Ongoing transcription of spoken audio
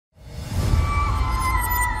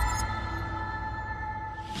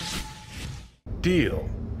deal.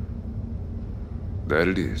 That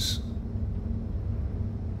it is.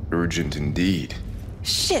 Urgent indeed.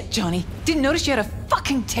 Shit, Johnny. Didn't notice you had a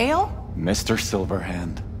fucking tail? Mr.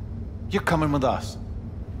 Silverhand, you're coming with us.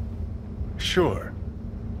 Sure.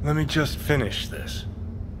 Let me just finish this.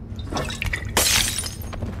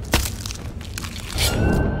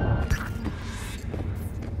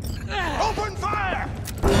 Open fire!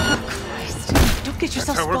 Oh, Christ. Don't get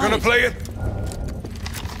yourself That's how spotted. we're gonna play it?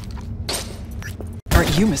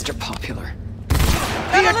 Aren't you Mr. Popular?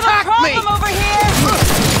 He attacked me! Over here!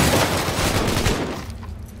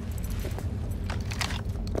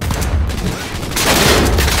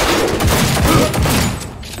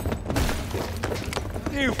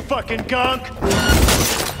 You fucking gunk!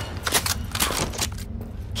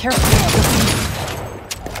 Careful.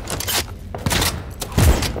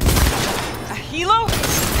 A helo?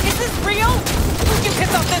 Is this real? Who'd you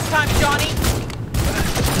piss off this time, Johnny?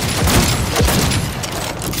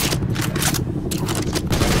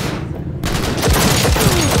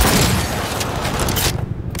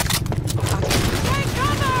 Take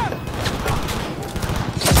cover!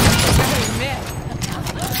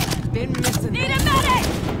 Been missing. Need a medic!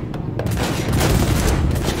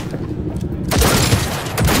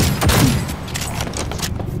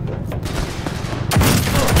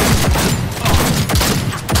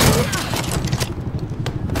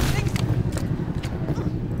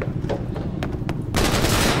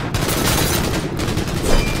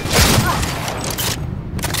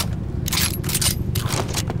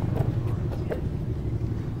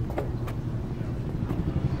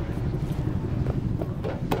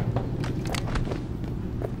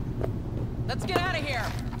 Let's get out of here.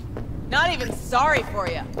 Not even sorry for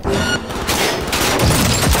you.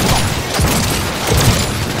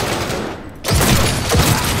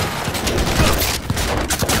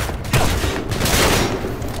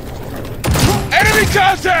 Enemy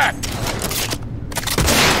contact!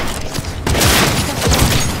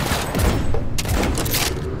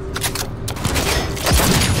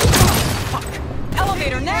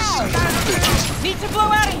 Elevator now! Need to blow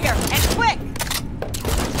out of here, and quick!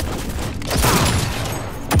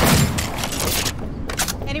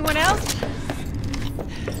 Anyone else?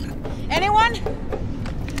 Anyone?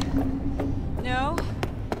 No?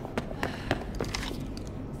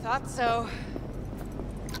 Thought so.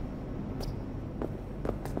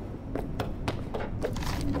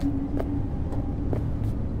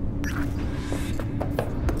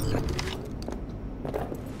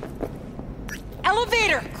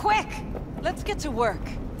 Elevator! Quick! Let's get to work.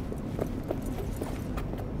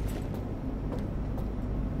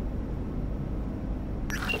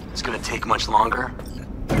 It's gonna take much longer?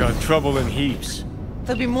 Got trouble in heaps.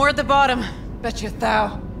 There'll be more at the bottom. Bet you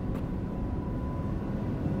thou.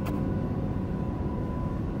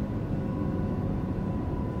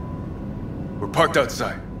 We're parked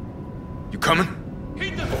outside. You coming?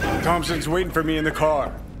 Thompson's waiting for me in the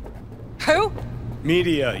car. Who?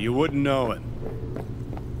 Media, you wouldn't know it.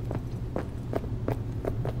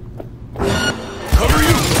 Cover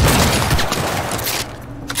you!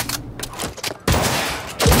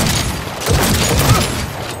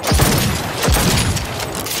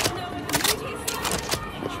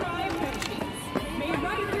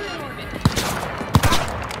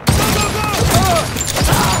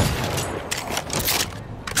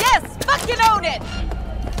 Yes! Fucking own it!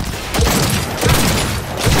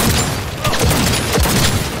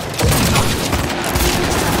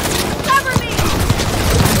 Cover me!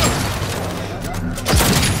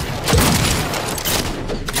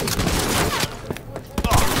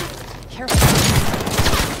 Careful.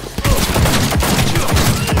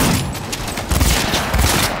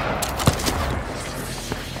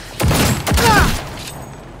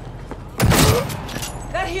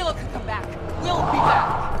 That helo could come back. We'll be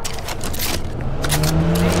back.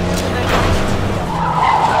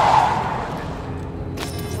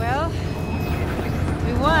 Well,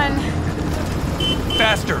 we won.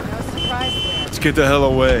 Faster! No surprise there. Let's get the hell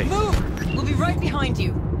away. Move! We'll be right behind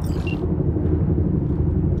you.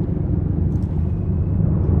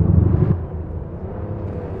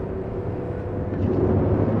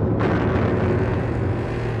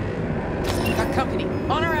 Got company.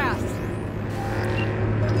 On our ass.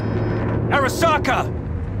 Arasaka!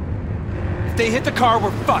 If they hit the car,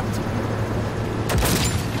 we're fucked.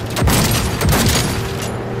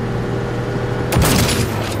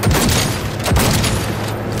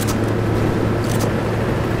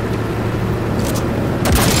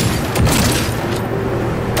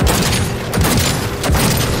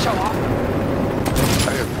 Show off.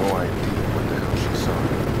 I have no idea what the hell she saw.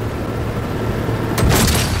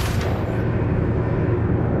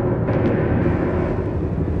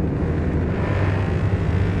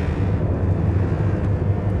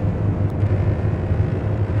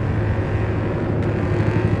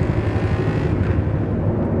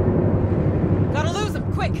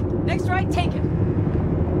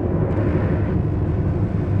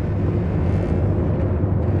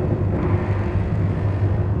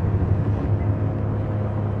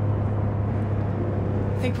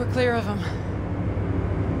 Think we're clear of them.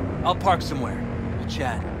 I'll park somewhere. We'll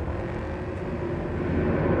chat.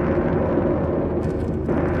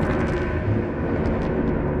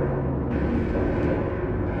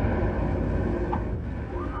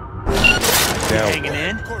 Hanging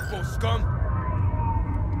in? Corpo scum.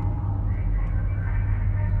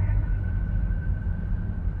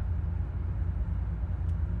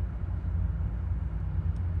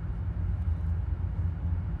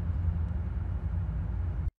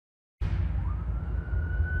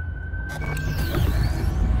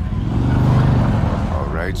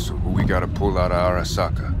 Alright, so who we gotta pull out of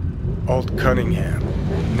Arasaka? Alt Cunningham,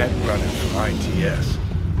 net running from ITS.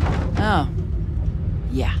 Oh.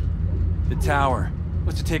 Yeah. The tower.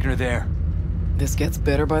 What's it taking her there? This gets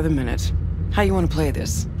better by the minute. How you want to play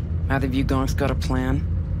this? Either of you gonks got a plan?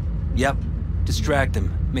 Yep. Distract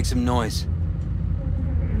him. Make some noise.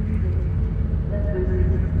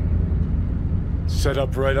 Set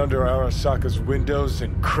up right under Arasaka's windows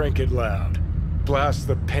and crank it loud. Blast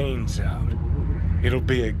the pains out. It'll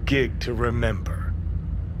be a gig to remember.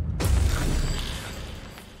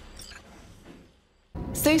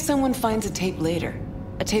 Say someone finds a tape later.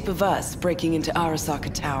 A tape of us breaking into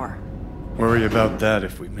Arasaka Tower. Worry about that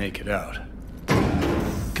if we make it out.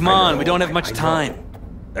 Come on, we don't have much time.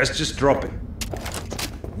 Let's just drop it.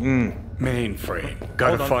 Mainframe.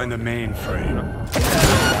 Gotta find the mainframe.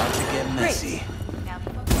 About to get messy. Here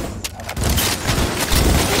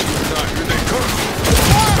they come.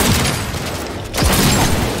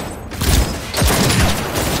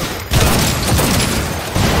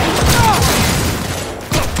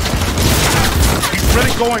 He's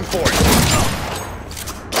really going for it.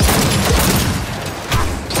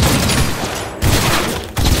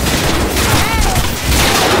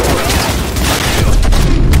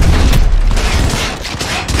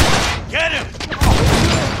 Get him!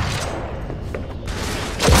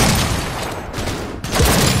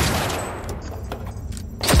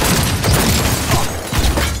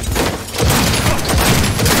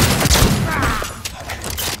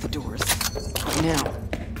 Doors. Now.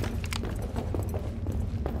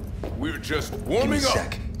 We're just Give me warming a up.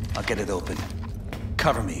 sec. I'll get it open.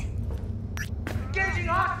 Cover me. Engaging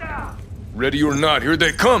hostile! Ready or not, here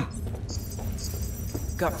they come.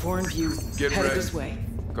 Got four in view. Get Headed ready. this way.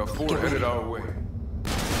 Got four Get headed ready. our way.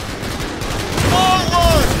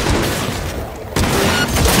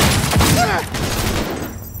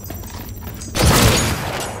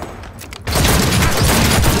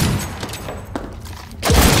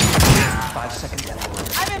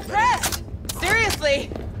 I'm impressed! Seriously!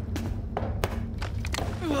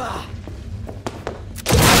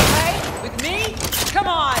 Okay, with me? Come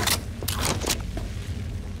on!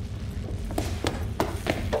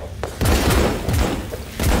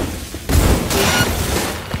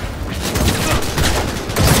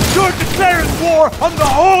 You're declaring war on the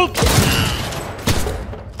whole...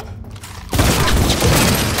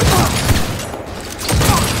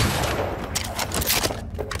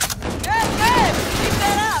 Good, good! Keep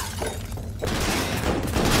that up!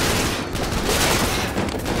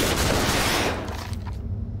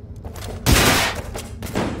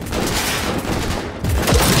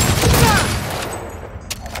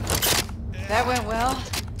 That went well.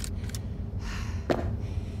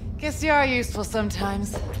 Guess you are useful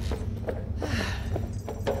sometimes.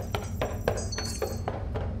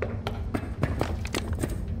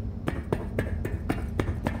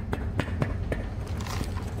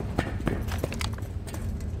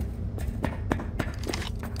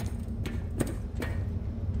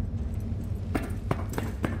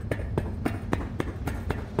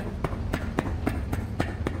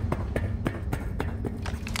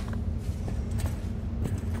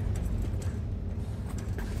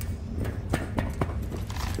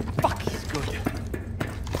 Fuck, he's good.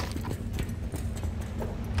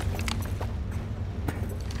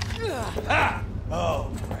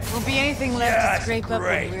 Won't be anything left to Yes, scrape up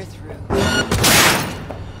great. when we're through.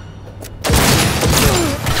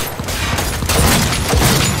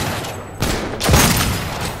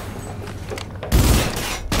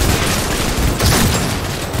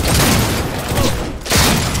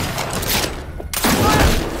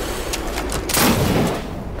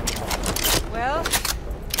 Well,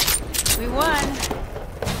 we won.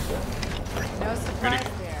 No surprise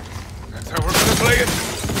there. That's how we're gonna play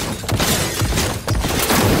it.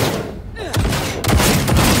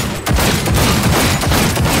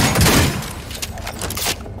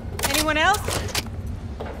 Anyone else?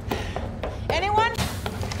 Anyone?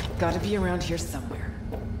 Gotta be around here somewhere.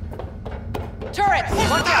 Turrets!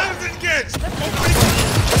 Watch out!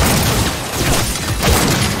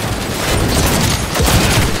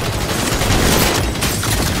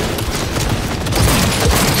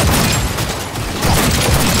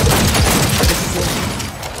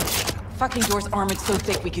 fucking door's armored so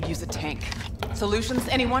thick we could use a tank. Solutions,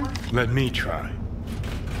 anyone? Let me try.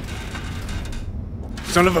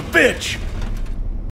 Son of a bitch!